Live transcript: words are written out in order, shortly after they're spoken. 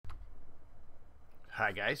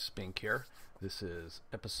Hi guys, Spink here. This is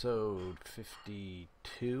episode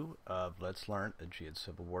 52 of Let's Learn Ageod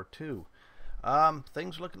Civil War 2.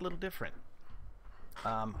 Things look a little different.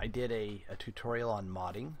 I did a tutorial on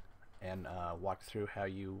modding and walked through how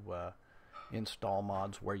you install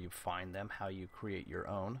mods, where you find them, how you create your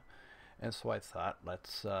own. And so I thought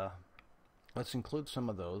let's include some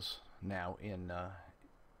of those now in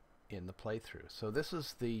the playthrough. So this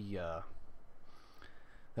is the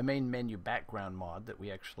main menu background mod that we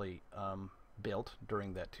actually built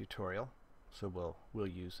during that tutorial, so we'll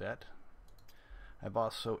use that. I've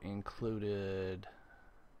also included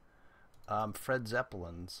Fred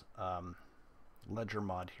Zeppelin's ledger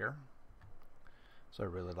mod here, so I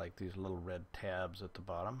really like these little red tabs at the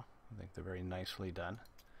bottom. I think they're very nicely done,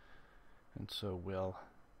 and so we'll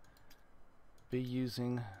be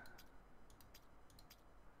using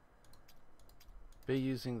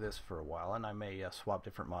this for a while, and I may swap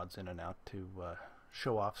different mods in and out to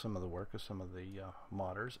show off some of the work of some of the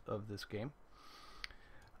modders of this game.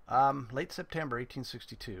 Late September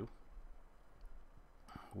 1862,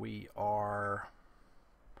 we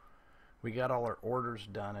got all our orders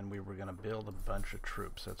done, and we were going to build a bunch of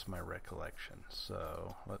troops. That's my recollection.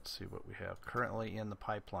 So let's see what we have currently in the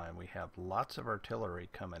pipeline. We have lots of artillery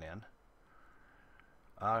coming in.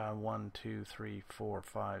 1, 2, 3, 4,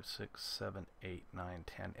 5, 6, 7, 8, 9,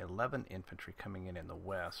 10, 11 infantry coming in the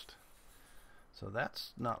west. So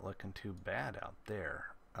that's not looking too bad out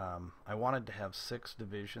there. I wanted to have 6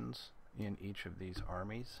 divisions in each of these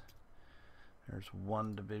armies. There's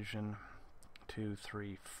 1 division, 2,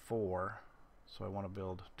 3, 4. So I want to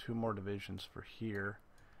build 2 more divisions for here.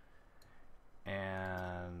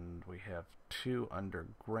 And we have 2 under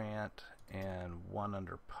Grant and 1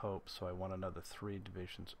 under Pope, so I want another 3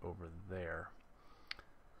 divisions over there.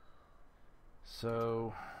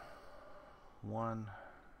 So 1,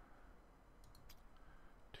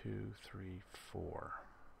 2, 3, 4.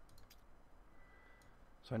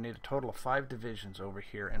 So I need a total of 5 divisions over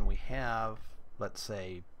here, and we have, let's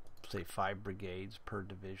say 5 brigades per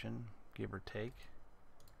division, give or take.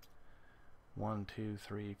 1, 2,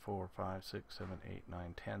 3, 4, 5, 6, 7, 8,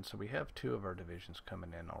 9, 10. So we have 2 of our divisions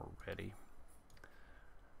coming in already.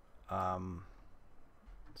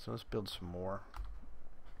 So let's build some more.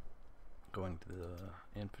 Going to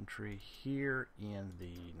the infantry here in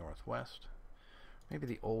the northwest. Maybe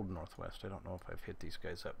the old northwest. I don't know if I've hit these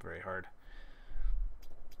guys up very hard.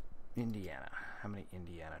 Indiana. How many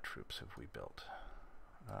Indiana troops have we built?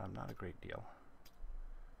 Not a great deal.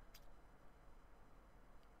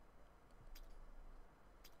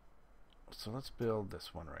 So let's build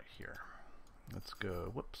this one right here. Let's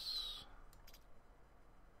go, whoops,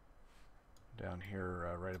 down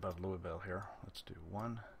here right above Louisville here. Let's do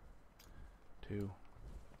 1, 2,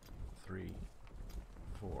 3,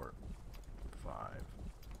 4, 5,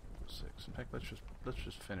 6. In fact, let's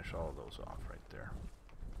just finish all of those off right there.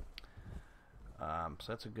 So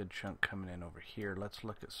that's a good chunk coming in over here. Let's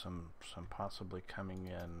look at some possibly coming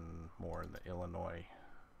in more in the Illinois,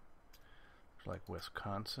 like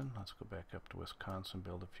Wisconsin. Let's go back up to Wisconsin,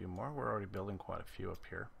 build a few more. We're already building quite a few up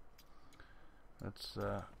here. Let's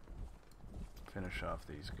finish off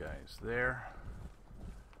these guys there.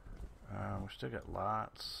 We still got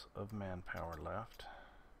lots of manpower left.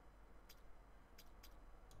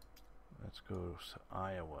 Let's go to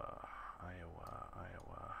Iowa.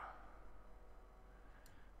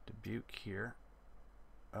 Dubuque here.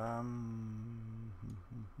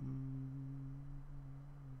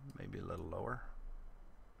 Maybe a little lower.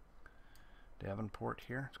 Davenport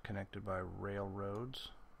here. It's connected by railroads.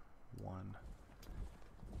 1,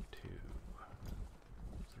 2,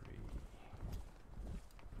 3,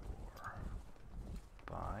 4,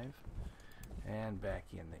 5. And back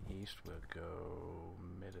in the east we'll go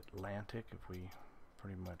Mid-Atlantic if we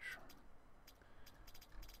pretty much,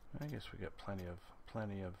 I guess we got plenty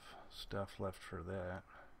of stuff left for that.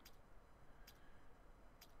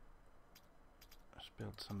 Let's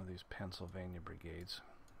build some of these Pennsylvania brigades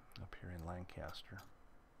up here in Lancaster.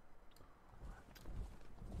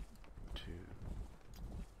 2,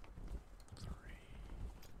 3,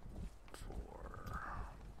 4,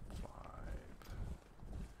 5,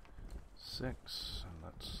 6, and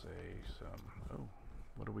let's say some, oh,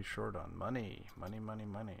 what are we short on? Money.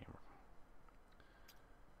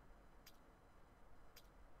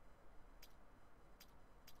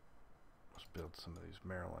 Build some of these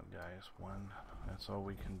Maryland guys. 1, that's all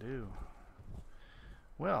we can do.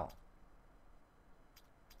 Well,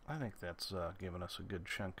 I think that's given us a good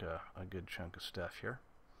chunk of stuff here.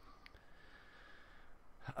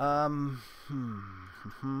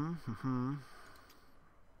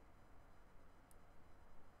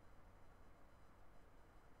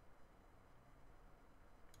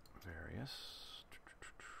 guess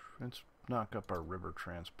let's knock up our river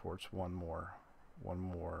transports one more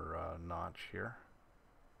notch here.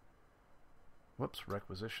 Whoops,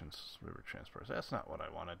 requisitions, river transports. That's not what I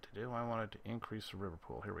wanted to do. I wanted to increase the river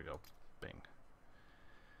pool. Here we go. Bing.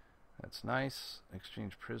 That's nice.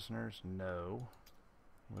 Exchange prisoners. No.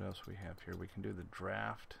 What else we have here? We can do the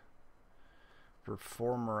draft for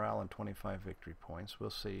 4 morale and 25 victory points. We'll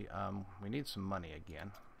see. We need some money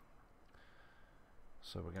again.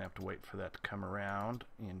 So we're going to have to wait for that to come around.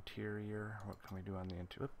 Interior. What can we do on the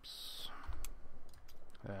interior? Oops.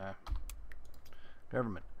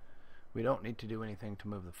 Government. We don't need to do anything to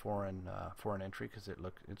move the foreign entry because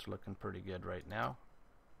it's looking pretty good right now.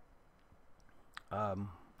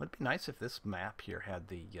 It'd be nice if this map here had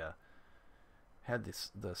the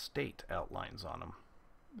state outlines on them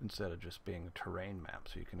instead of just being a terrain map,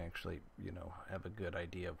 so you can actually have a good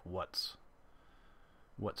idea of what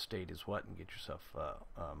state is what and get yourself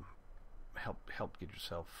help get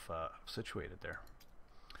yourself situated there.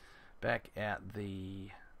 Back at the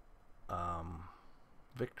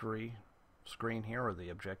victory screen here, or the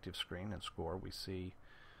objective screen and score, we see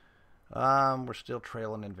we're still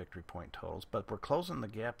trailing in victory point totals, but we're closing the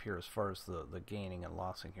gap here as far as the gaining and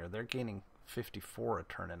lossing here. They're gaining 54 a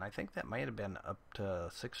turn, and I think that might have been up to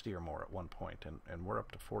 60 or more at one point, and we're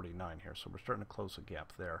up to 49 here, so we're starting to close the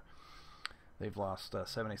gap there. They've lost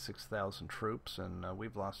 76,000 troops, and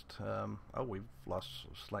we've lost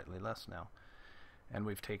slightly less now. And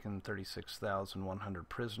we've taken 36,100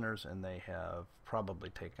 prisoners, and they have probably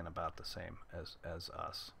taken about the same as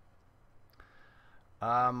us.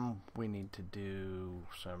 We need to do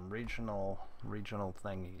some regional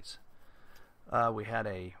thingies. We had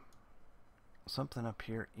something up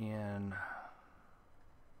here in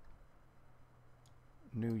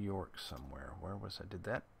New York somewhere. Where was it? Did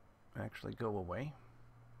that actually go away?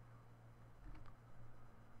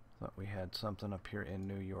 Thought we had something up here in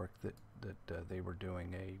New York that they were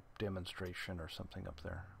doing a demonstration or something up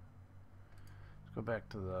there. Let's go back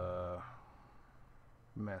to the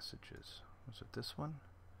messages. Was it this one?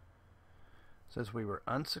 It says we were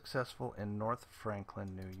unsuccessful in North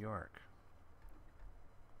Franklin, New York.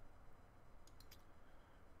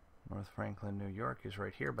 North Franklin, New York is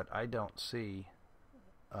right here, but I don't see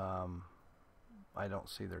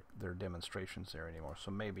their demonstrations there anymore.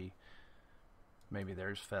 So maybe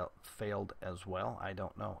theirs failed as well. I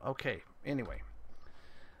don't know. Okay, anyway.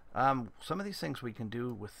 Some of these things we can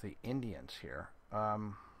do with the Indians here.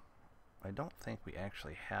 I don't think we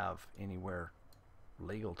actually have anywhere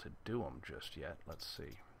legal to do them just yet. Let's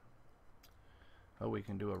see. Oh, we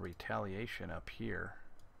can do a retaliation up here.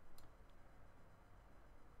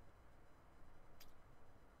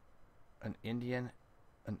 An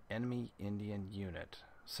enemy Indian unit.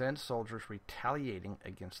 Send soldiers retaliating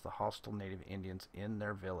against the hostile native Indians in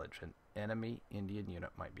their village. An enemy Indian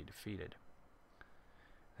unit might be defeated.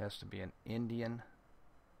 It has to be an Indian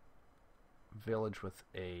village with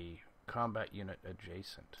a combat unit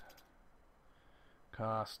adjacent.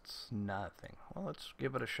 Costs nothing. Well, let's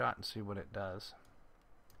give it a shot and see what it does.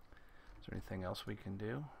 Is there anything else we can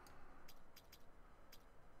do?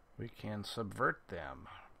 We can subvert them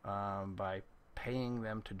by paying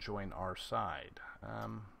them to join our side. I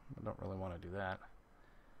don't really want to do that.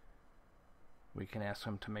 We can ask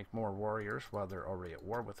them to make more warriors while they're already at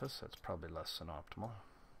war with us. That's probably less than optimal.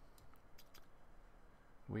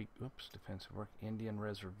 Defensive work, Indian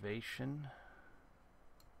reservation.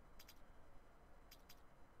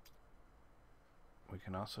 We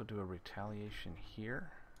can also do a retaliation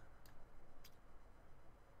here.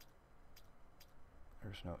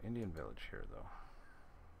 There's no Indian village here, though.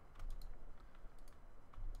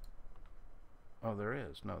 Oh, there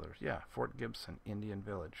is. No, yeah, Fort Gibson, Indian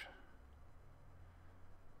village.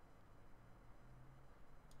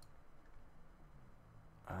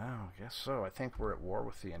 I guess so. I think we're at war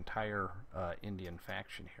with the entire Indian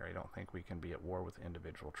faction here. I don't think we can be at war with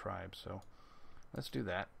individual tribes. So let's do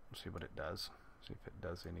that. See what it does. See if it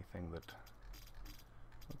does anything that...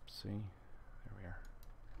 Oopsie. There we are.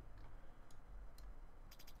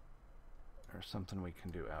 There's something we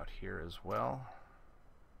can do out here as well.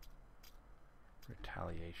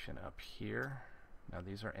 Retaliation up here. Now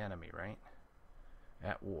these are enemy, right?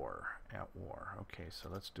 At war. At war. Okay, so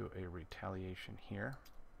let's do a retaliation here.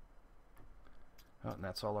 Oh, and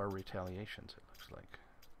that's all our retaliations, it looks like.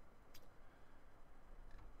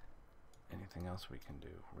 Anything else we can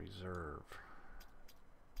do? Reserve.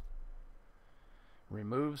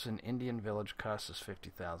 Removes an Indian village, costs us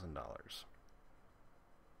 $50,000.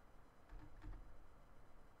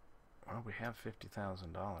 Well, we have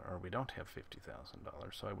 $50,000, or we don't have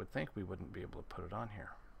 $50,000, so I would think we wouldn't be able to put it on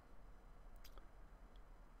here.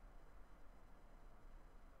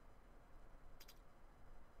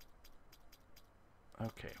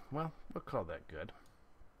 Okay, well, we'll call that good.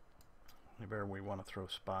 Whenever we want to throw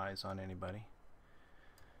spies on anybody.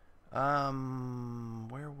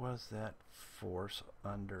 Where was that force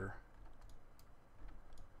under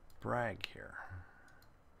Bragg here?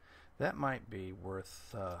 That might be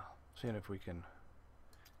worth seeing if we can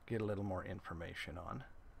get a little more information on.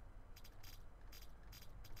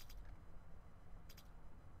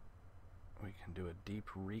 We can do a deep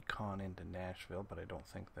recon into Nashville, but I don't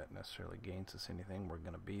think that necessarily gains us anything. We're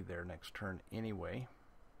going to be there next turn anyway.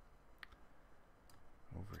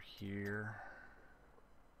 Over here,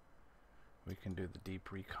 we can do the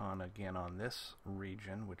deep recon again on this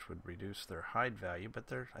region, which would reduce their hide value, but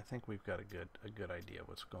there, I think we've got a good idea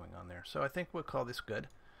what's going on there. So I think we'll call this good.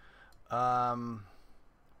 What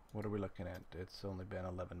are we looking at? It's only been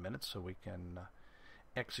 11 minutes, so we can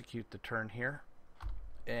execute the turn here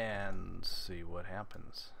and see what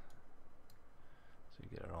happens. So you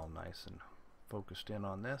get it all nice and focused in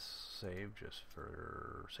on this. Save just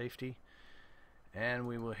for safety, and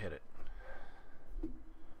we will hit it.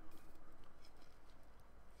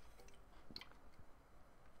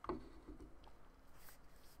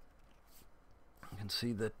 You can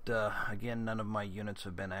see that again, none of my units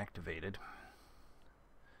have been activated.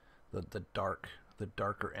 The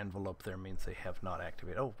darker envelope there means they have not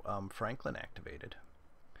activated. Oh, Franklin activated.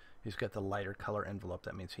 He's got the lighter color envelope.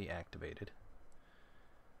 That means he activated.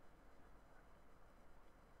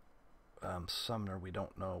 Sumner, we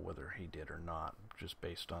don't know whether he did or not, just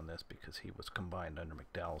based on this, because he was combined under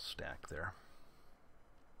McDowell's stack there.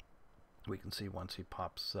 We can see once he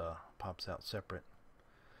pops out separate.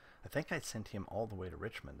 I think I sent him all the way to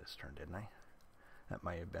Richmond this turn, didn't I? That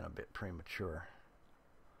might have been a bit premature,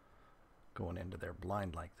 going into their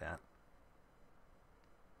blind like that.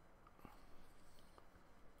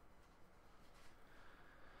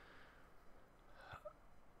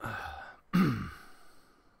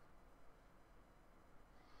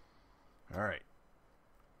 All right.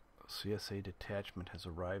 CSA detachment has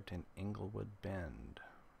arrived in Englewood Bend.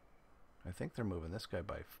 I think they're moving this guy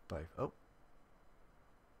by oh.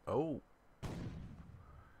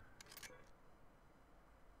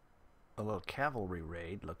 A little cavalry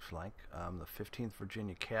raid, looks like. The 15th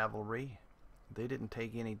Virginia Cavalry. They didn't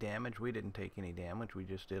take any damage. We didn't take any damage. We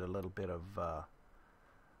just did a little bit of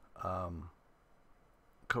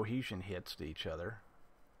cohesion hits to each other.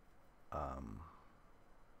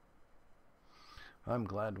 I'm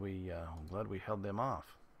glad we held them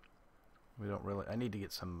off. We don't really. I need to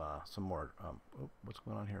get some more. Oh, what's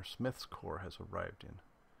going on here? Smith's Corps has arrived in.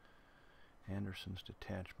 Anderson's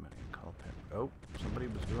detachment in Culpeper. Oh, somebody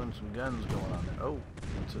was doing some guns going on there. Oh,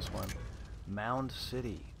 what's this one? Mound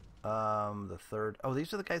City. The third. Oh,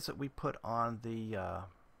 these are the guys that we put on the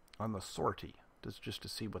sortie. Just to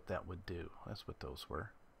see what that would do. That's what those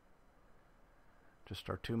were. Just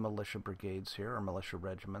our two militia brigades here, our militia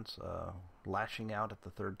regiments, lashing out at the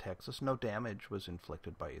 3rd Texas. No damage was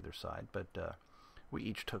inflicted by either side, but we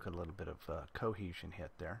each took a little bit of cohesion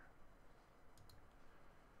hit there.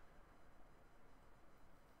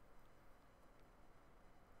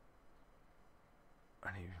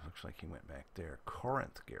 And he looks like he went back there.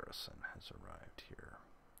 Corinth garrison has arrived here.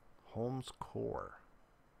 Holmes Corps.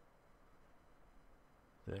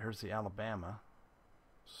 There's the Alabama.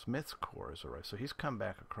 Smith's Corps has arrived. So he's come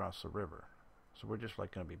back across the river. So we're just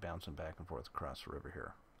like going to be bouncing back and forth across the river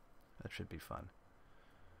here. That should be fun.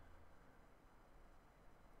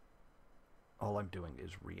 All I'm doing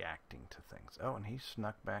is reacting to things. Oh, and he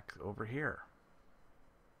snuck back over here.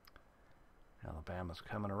 Alabama's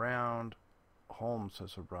coming around. Holmes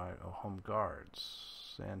has arrived. Oh, Home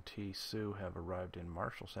Guards. Santee Sioux have arrived in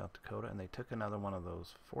Marshall, South Dakota, and they took another one of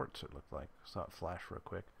those forts, it looked like. Saw it flash real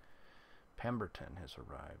quick. Pemberton has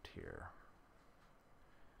arrived here.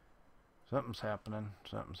 Something's happening.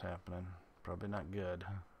 Something's happening. Probably not good.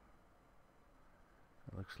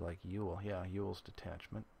 It looks like Ewell. Yeah, Ewell's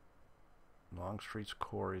detachment. Longstreet's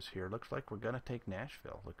Corps is here. Looks like we're going to take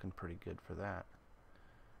Nashville. Looking pretty good for that.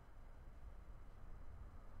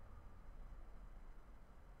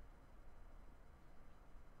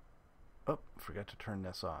 Oh, forgot to turn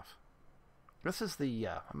this off. This is the,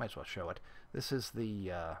 I might as well show it. This is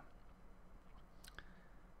the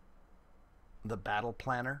battle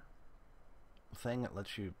planner thing that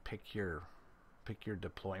lets you pick your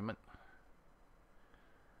deployment.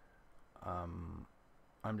 I'm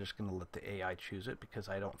just going to let the AI choose it because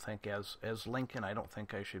I don't think, as Lincoln, I don't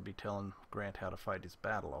think I should be telling Grant how to fight his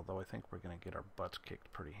battle, although I think we're going to get our butts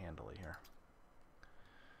kicked pretty handily here.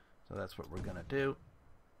 So that's what we're going to do.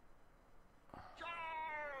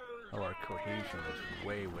 Oh, our cohesion is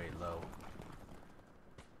way, way low.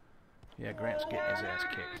 Yeah, Grant's getting his ass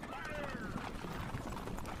kicked.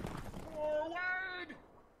 Forward!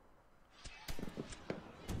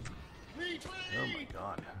 Retreat! Oh my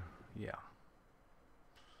god. Yeah.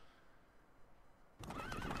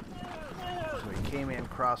 So he came in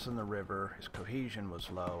crossing the river, his cohesion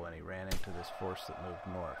was low, and he ran into this force that moved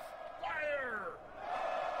north. Fire!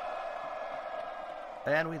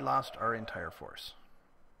 And we lost our entire force.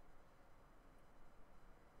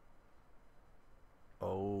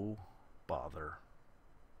 Oh, bother.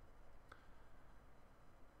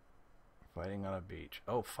 Fighting on a beach.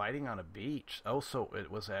 Oh, fighting on a beach. Oh, so it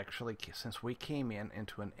was actually, since we came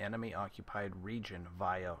into an enemy-occupied region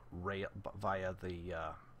via the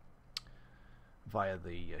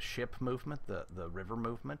ship movement, the river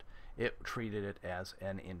movement, it treated it as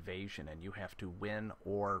an invasion, and you have to win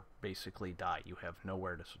or basically die. You have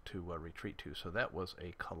nowhere to retreat to. So that was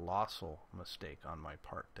a colossal mistake on my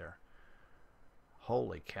part there.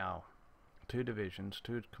 Holy cow. 2 divisions,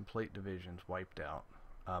 2 complete divisions wiped out.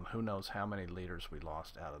 Who knows how many leaders we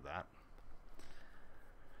lost out of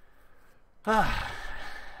that.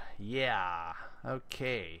 Yeah,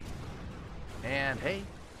 okay. And hey,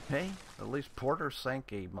 at least Porter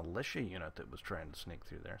sank a militia unit that was trying to sneak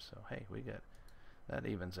through there. So hey, we got that,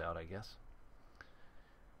 evens out, I guess.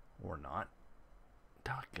 Or not.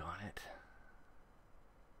 Doggone it.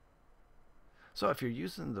 So if you're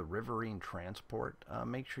using the riverine transport,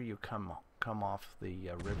 make sure you come off the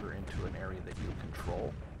river into an area that you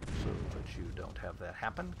control, so that you don't have that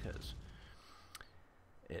happen, because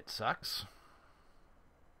it sucks.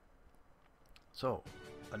 So,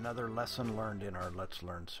 another lesson learned in our Let's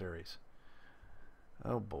Learn series.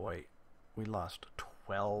 Oh boy, we lost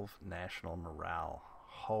 12 national morale.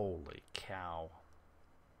 Holy cow.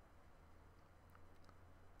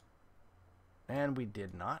 And we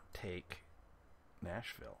did not take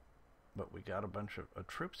Nashville, but we got a bunch of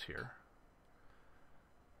troops here.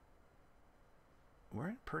 We're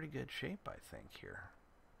in pretty good shape, I think, here.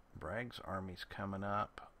 Bragg's army's coming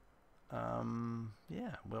up.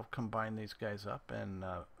 Yeah, we'll combine these guys up and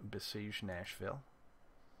besiege Nashville.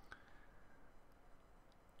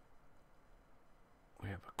 We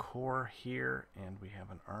have a corps here, and we have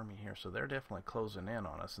an army here, so they're definitely closing in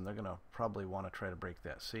on us, and they're going to probably want to try to break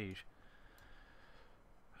that siege.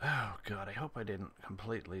 Oh, God, I hope I didn't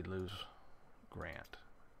completely lose Grant.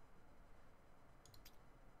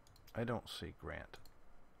 I don't see Grant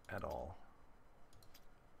at all.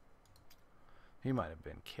 He might have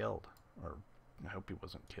been killed, or I hope he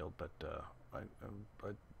wasn't killed, but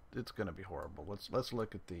it's going to be horrible. Let's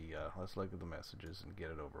look at the messages and get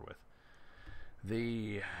it over with.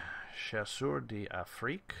 The Chasseurs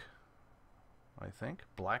d'Afrique, I think,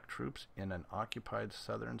 black troops in an occupied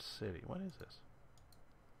southern city. What is this?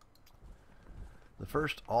 The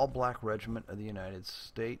first all-black regiment of the United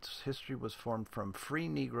States. History was formed from free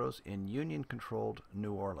Negroes in Union-controlled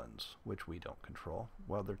New Orleans, which we don't control.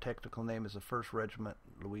 While their technical name is the 1st Regiment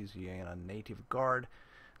Louisiana Native Guard,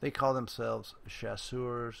 they call themselves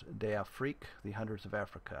Chasseurs d'Afrique, the Hunters of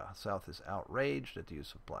Africa. South is outraged at the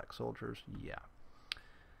use of black soldiers. Yeah.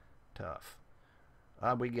 Tough.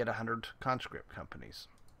 We get 100 conscript companies.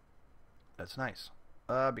 That's nice.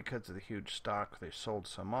 Because of the huge stock, they sold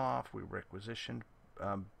some off. We requisitioned.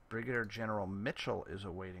 Brigadier General Mitchell is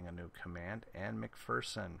awaiting a new command, and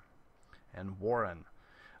McPherson and Warren.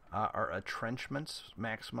 Our entrenchments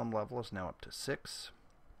maximum level is now up to 6.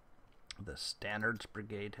 The Standards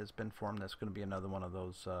Brigade has been formed. That's going to be another one of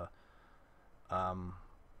those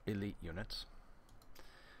elite units.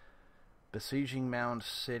 Besieging Mound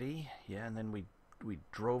City. Yeah, and then we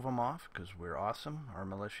drove them off because we're awesome. Our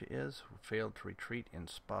militia is. We failed to retreat in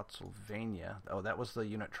Spotsylvania. Oh, that was the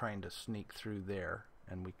unit trying to sneak through there,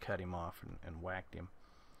 and we cut him off and whacked him.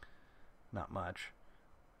 Not much.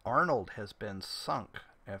 Arnold has been sunk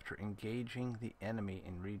after engaging the enemy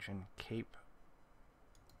in region Cape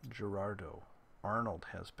Girardeau. Arnold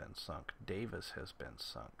has been sunk. Davis has been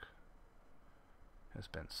sunk.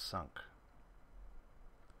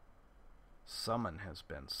 Summon has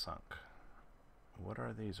been sunk. What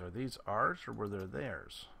are these? Are these ours or were they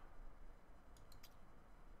theirs?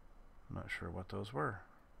 I'm not sure what those were.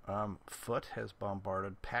 Foote has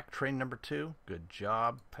bombarded Pack Train number 2. Good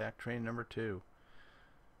job, Pack Train number 2.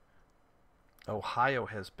 Ohio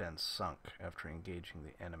has been sunk after engaging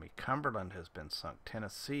the enemy. Cumberland has been sunk.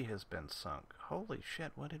 Tennessee has been sunk. Holy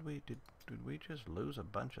shit, what did we... Did we just lose a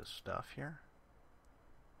bunch of stuff here?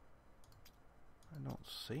 I don't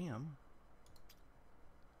see them.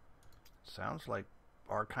 Sounds like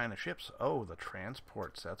our kind of ships. Oh, the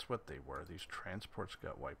transports. That's what they were. These transports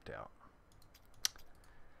got wiped out.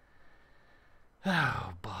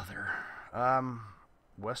 Oh, bother.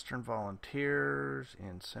 Western Volunteers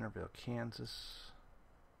in Centerville, Kansas.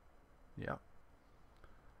 Yep.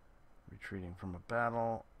 Retreating from a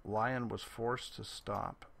battle. Lion was forced to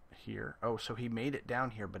stop here. Oh, so he made it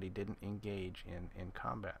down here, but he didn't engage in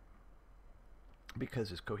combat because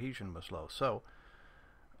his cohesion was low. So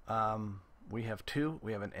we have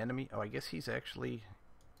an enemy. Oh, I guess he's actually,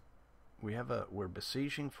 we're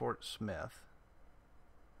besieging Fort Smith,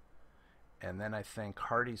 and then I think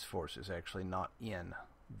Hardy's force is actually not in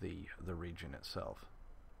the region itself.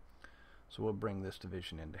 So we'll bring this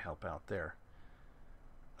division in to help out there.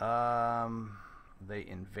 They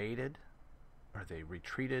invaded, or they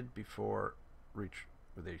retreated before,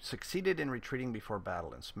 they succeeded in retreating before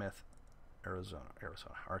battle in Smith,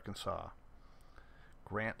 Arkansas.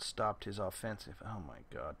 Grant stopped his offensive. Oh my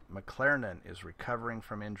God. McClernand is recovering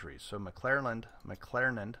from injuries. So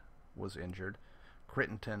McClernand was injured.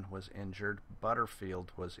 Crittenton was injured.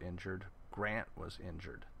 Butterfield was injured. Grant was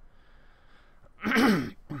injured.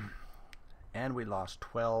 And we lost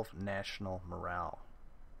 12 national morale.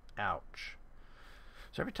 Ouch.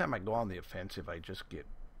 So every time I go on the offensive, I just get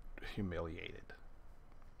humiliated.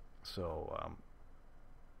 So,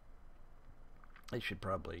 I should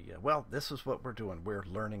probably, well, this is what we're doing. We're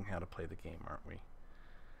learning how to play the game, aren't we?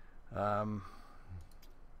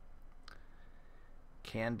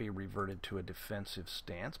 Can be reverted to a defensive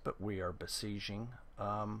stance, but we are besieging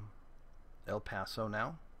El Paso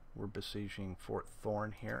now. We're besieging Fort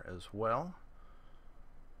Thorne here as well.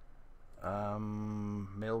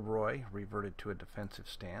 Milroy reverted to a defensive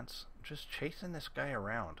stance. Just chasing this guy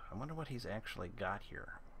around. I wonder what he's actually got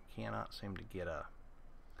here. Cannot seem to get a...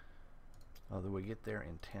 Although we get there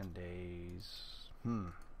in 10 days.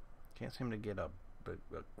 Can't seem to get a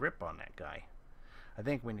grip on that guy. I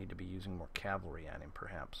think we need to be using more cavalry on him,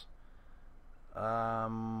 perhaps.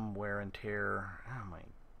 Wear and tear. Oh my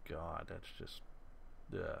God, that's just...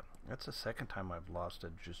 that's the second time I've lost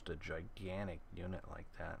just a gigantic unit like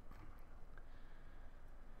that.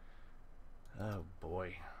 Oh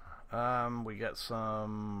boy. We got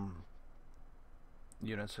some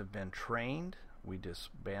units have been trained. We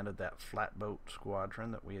disbanded that flatboat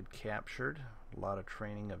squadron that we had captured. A lot of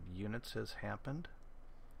training of units has happened.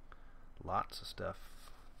 Lots of stuff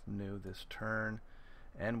new this turn.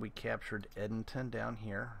 And we captured Edenton down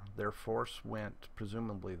here. Their force went,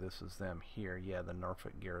 presumably this is them here. Yeah, the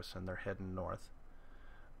Norfolk garrison. They're heading north.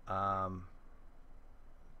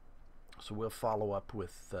 So we'll follow up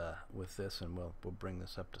with this, and we'll bring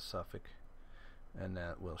this up to Suffolk, and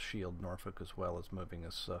that will shield Norfolk as well as moving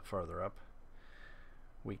us farther up.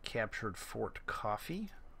 We captured Fort Coffee,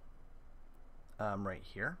 right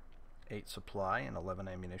here, 8 supply and 11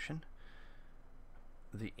 ammunition.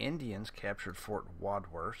 The Indians captured Fort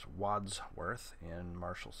Wadsworth in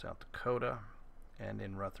Marshall, South Dakota, and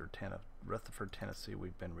in Rutherford, Tennessee,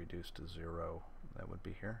 we've been reduced to 0. That would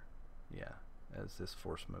be here, yeah, as this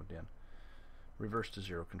force moved in. Reversed to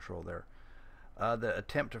 0 control there. The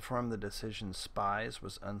attempt to form the decision spies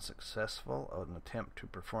was unsuccessful. An attempt to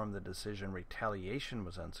perform the decision retaliation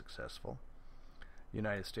was unsuccessful.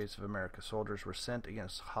 United States of America soldiers were sent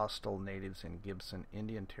against hostile natives in Gibson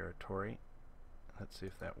Indian Territory. Let's see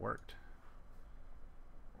if that worked.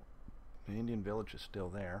 The Indian village is still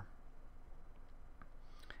there.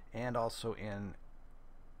 And also in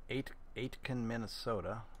Aitkin,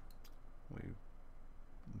 Minnesota. We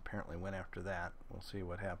apparently went after that. We'll see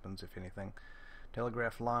what happens, if anything.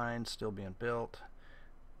 Telegraph line still being built.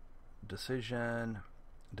 Decision.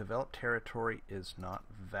 Developed territory is not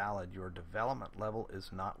valid. Your development level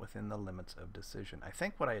is not within the limits of decision. I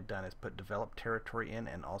think what I had done is put developed territory in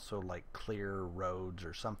and also like clear roads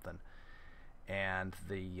or something. And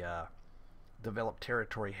the developed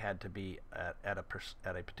territory had to be at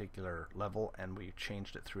a particular level, and we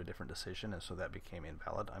changed it through a different decision, and so that became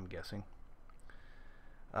invalid, I'm guessing.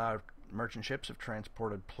 Merchant ships have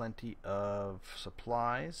transported plenty of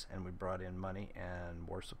supplies, and we brought in money and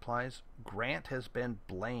war supplies. Grant has been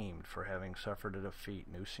blamed for having suffered a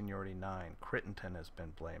defeat. New seniority 9. Crittenton has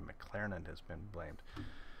been blamed. McClernand has been blamed.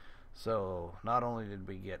 So not only did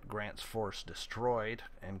we get Grant's force destroyed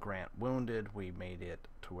and Grant wounded, we made it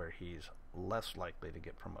to where he's less likely to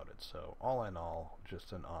get promoted. So all in all,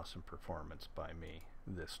 just an awesome performance by me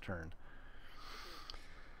this turn.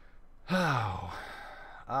 Oh.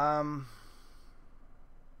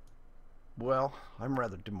 Well, I'm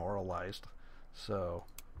rather demoralized, so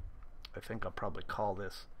I think I'll probably call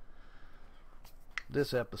this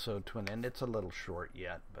episode to an end. It's a little short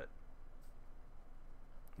yet, but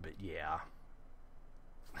yeah.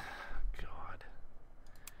 God.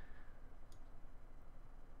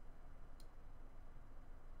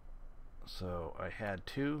 So I had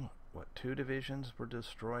two divisions were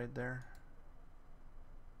destroyed there?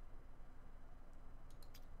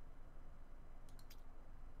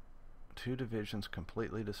 2 divisions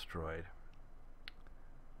completely destroyed.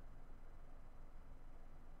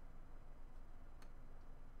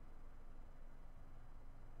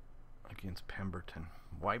 Against Pemberton.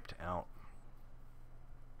 Wiped out.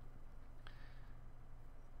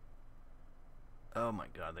 Oh my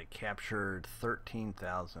god, they captured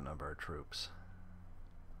 13,000 of our troops.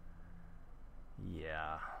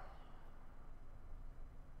 Yeah.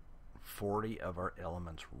 40 of our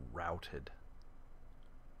elements routed.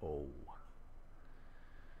 Oh.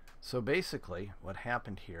 So basically, what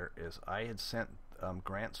happened here is I had sent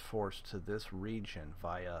Grant's force to this region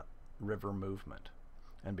via river movement.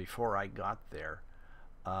 And before I got there,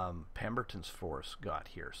 Pemberton's force got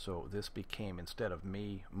here. So this became, instead of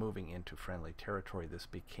me moving into friendly territory, this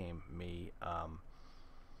became me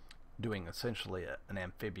doing essentially an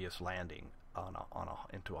amphibious landing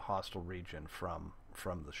into a hostile region from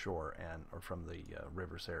the shore or from the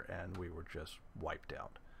rivers there, and we were just wiped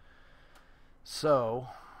out. So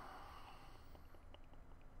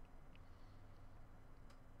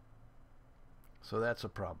that's a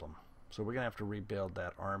problem. So we're gonna have to rebuild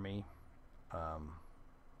that army. I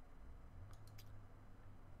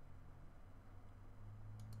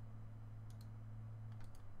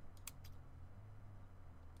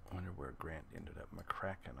wonder where Grant ended up.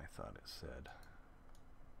 McCracken, I thought it said.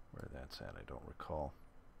 Where that's at, I don't recall.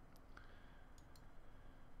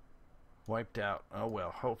 Wiped out. Oh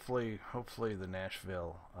well. Hopefully the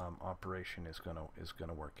Nashville operation is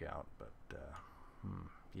gonna work out. But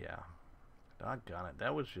yeah, doggone it.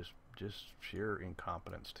 That was just sheer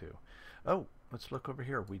incompetence too. Oh, let's look over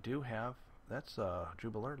here. We do have, that's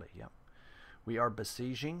Jubal Early. Yep. We are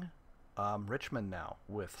besieging Richmond now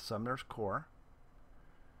with Sumner's Corps.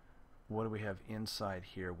 What do we have inside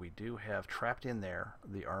here? We do have trapped in there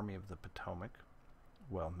the Army of the Potomac.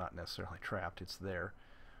 Well, not necessarily trapped, it's there.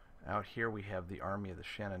 Out here we have the Army of the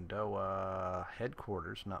Shenandoah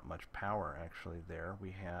headquarters. Not much power actually there.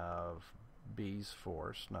 We have B's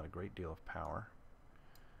force, not a great deal of power.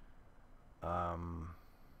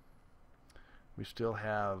 We still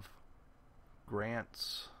have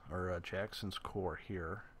Grant's or Jackson's Corps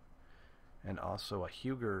here, and also a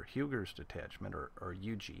Huger's detachment, or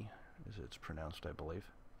UG as it's pronounced, I believe.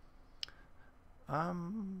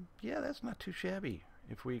 Yeah, that's not too shabby.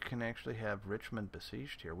 If we can actually have Richmond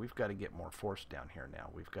besieged here, we've got to get more force down here now.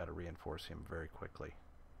 We've got to reinforce him very quickly.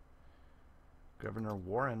 Governor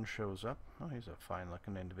Warren shows up. Oh, he's a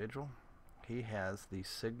fine-looking individual. He has the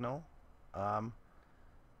signal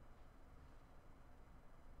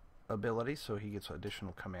ability, so he gets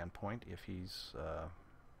additional command point if he's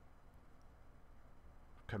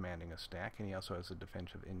commanding a stack, and he also has a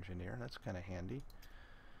defensive engineer. That's kind of handy.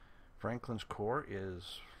 Franklin's Corps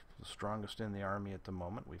is the strongest in the army at the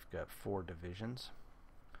moment. We've got 4 divisions.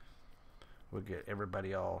 We'll get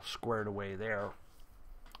everybody all squared away there,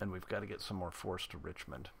 and we've got to get some more force to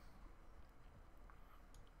Richmond.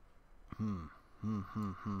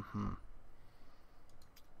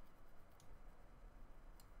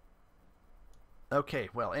 Okay,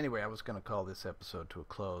 well, anyway, I was going to call this episode to a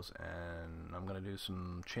close, and I'm going to do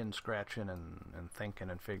some chin scratching and thinking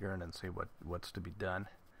and figuring and see what's to be done.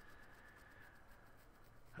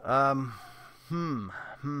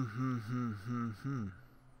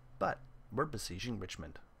 But we're besieging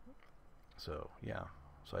Richmond. So, yeah.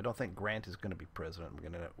 So I don't think Grant is going to be president. We're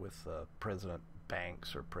going to end up with President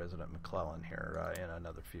Banks or President McClellan here in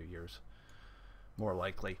another few years. More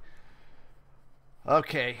likely.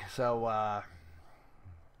 Okay, so I'm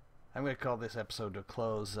going to call this episode to a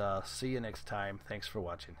close. See you next time. Thanks for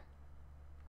watching.